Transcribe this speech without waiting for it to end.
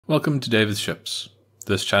Welcome to David's Ships.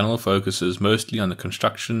 This channel focuses mostly on the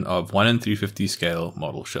construction of 1 in 350 scale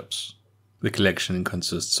model ships. The collection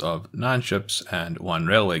consists of 9 ships and 1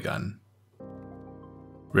 railway gun.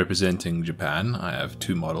 Representing Japan, I have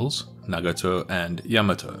 2 models, Nagato and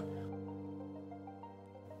Yamato.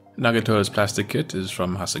 Nagato's plastic kit is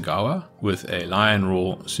from Hasegawa, with a Lion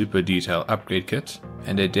Roar Super Detail upgrade kit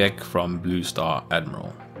and a deck from Blue Star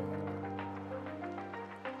Admiral.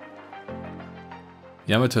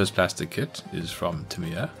 Yamato's plastic kit is from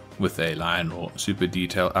Tamiya, with a Lion Roar Super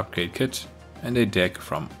Detail upgrade kit and a deck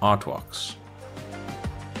from Artworks.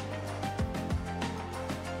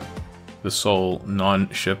 The sole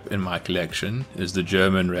non-ship in my collection is the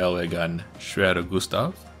German railway gun Schwerer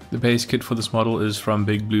Gustav. The base kit for this model is from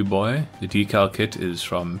Big Blue Boy. The decal kit is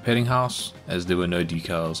from Pettinghouse, as there were no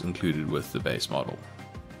decals included with the base model.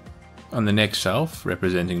 On the next shelf,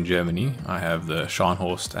 representing Germany, I have the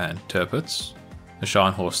Scharnhorst and Tirpitz. The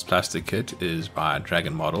Scharnhorst plastic kit is by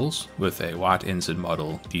Dragon Models, with a white ensign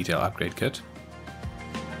model detail upgrade kit.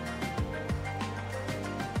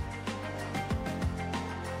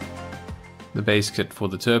 The base kit for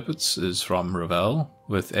the Tirpitz is from Revell,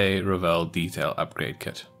 with a Revell detail upgrade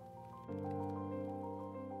kit.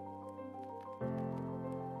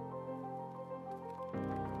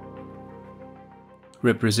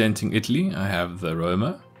 Representing Italy, I have the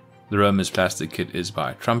Roma. The Roma's plastic kit is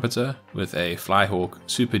by Trumpeter, with a Flyhawk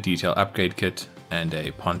Super Detail upgrade kit and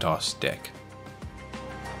a Pontos deck.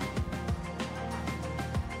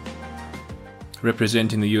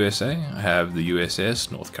 Representing the USA, I have the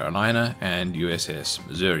USS North Carolina and USS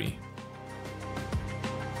Missouri.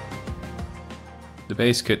 The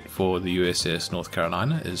base kit for the USS North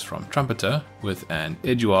Carolina is from Trumpeter, with an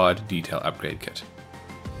Eduard detail upgrade kit.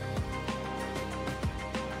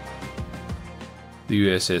 The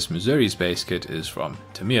USS Missouri's base kit is from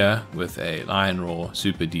Tamiya, with a Lion Roar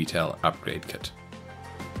Super Detail upgrade kit.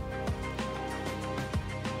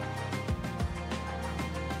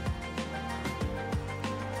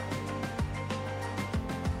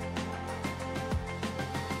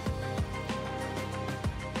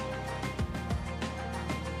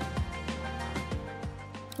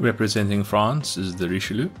 Representing France is the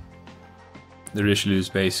Richelieu. The Richelieu's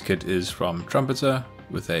base kit is from Trumpeter,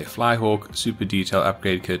 with a Flyhawk Super Detail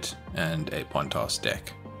upgrade kit and a Pontos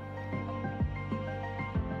deck.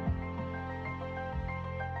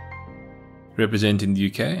 Representing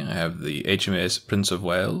the UK, I have the HMS Prince of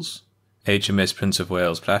Wales. HMS Prince of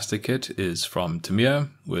Wales plastic kit is from Tamiya,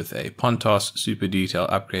 with a Pontos Super Detail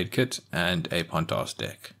upgrade kit and a Pontos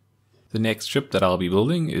deck. The next ship that I'll be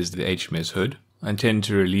building is the HMS Hood. I intend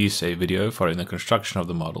to release a video following the construction of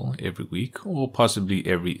the model every week, or possibly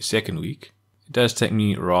every second week. It does take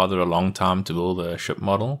me rather a long time to build a ship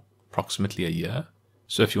model, approximately a year.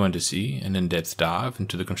 So if you want to see an in-depth dive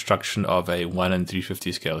into the construction of a 1 in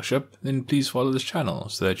 350 scale ship, then please follow this channel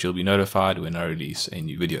so that you'll be notified when I release a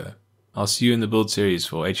new video. I'll see you in the build series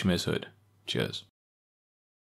for HMS Hood. Cheers.